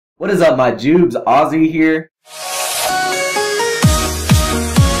What is up, my Jubes? Ozzy here.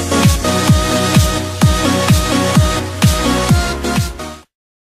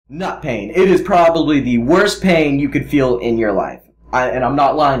 Nut pain. It is probably the worst pain you could feel in your life. And I'm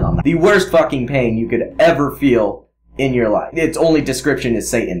not lying on that. The worst fucking pain you could ever feel in your life. Its only description is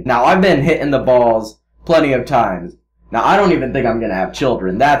Satan. Now, I've been hit in the balls plenty of times. Now, I don't even think I'm gonna have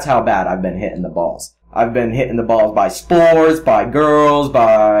children. That's how bad I've been hit in the balls. I've been hit in the balls by spores, by girls,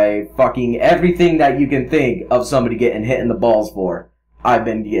 by fucking everything that you can think of somebody getting hit in the balls for. I've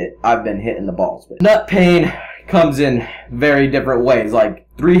been hit in the balls with. Nut pain comes in very different ways. Like,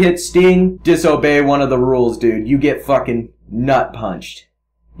 3-hit sting, disobey one of the rules, dude. You get fucking nut punched.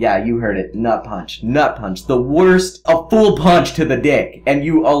 Yeah, you heard it. Nut punch. Nut punch. The worst. A full punch to the dick. And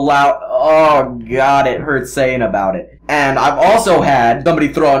you allow... Oh, God, it hurts saying about it. And I've also had somebody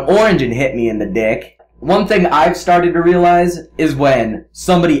throw an orange and hit me in the dick. One thing I've started to realize is when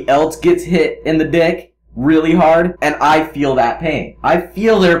somebody else gets hit in the dick really hard, and I feel that pain. I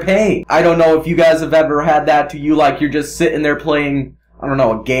feel their pain. I don't know if you guys have ever had that to you, like you're just sitting there playing, I don't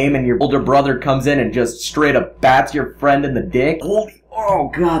know, a game, and your older brother comes in and just straight up bats your friend in the dick.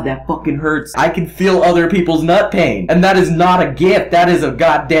 Oh God, that fucking hurts. I can feel other people's nut pain. And that is not a gift. That is a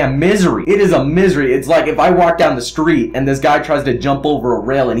goddamn misery. It is a misery. It's like if I walk down the street and this guy tries to jump over a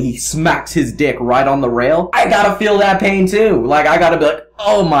rail and he smacks his dick right on the rail, I gotta feel that pain too. Like, I gotta be like,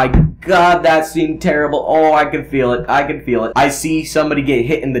 oh my God, that seemed terrible. Oh, I can feel it. I can feel it. I see somebody get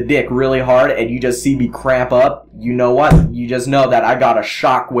hit in the dick really hard and you just see me cramp up. You know what? You just know that I got a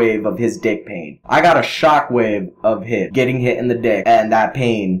shockwave of his dick pain. I got a shockwave of him getting hit in the dick, and that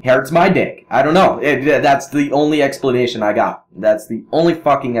pain hurts my dick. I don't know. That's the only explanation I got. That's the only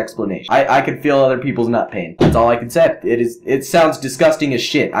fucking explanation. I can feel other people's nut pain. That's all I can say. It sounds disgusting as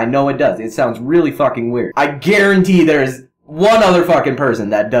shit. I know it does. It sounds really fucking weird. I guarantee there's one other fucking person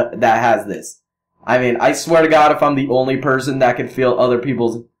that has this. I mean, I swear to God, if I'm the only person that can feel other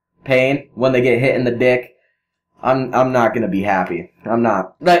people's pain when they get hit in the dick, I'm not gonna be happy. I'm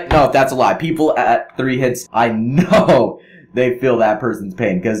not. No, that's a lie. People at 3 hits, I know they feel that person's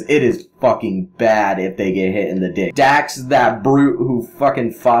pain, because it is fucking bad if they get hit in the dick. Dax, that brute who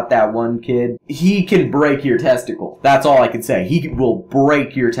fucking fought that one kid, he can break your testicle. That's all I can say. He will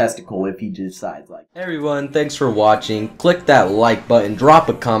break your testicle if he decides like. Hey everyone, thanks for watching. Click that like button, drop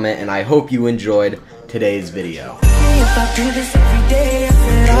a comment, and I hope you enjoyed today's video. If I do this every day, I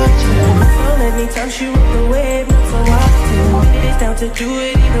said I do. Let me touch you with the way, but so I do. It's down to do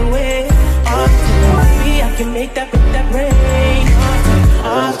it either way. Maybe I can make that rain.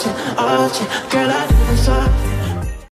 Often, girl, I do this often.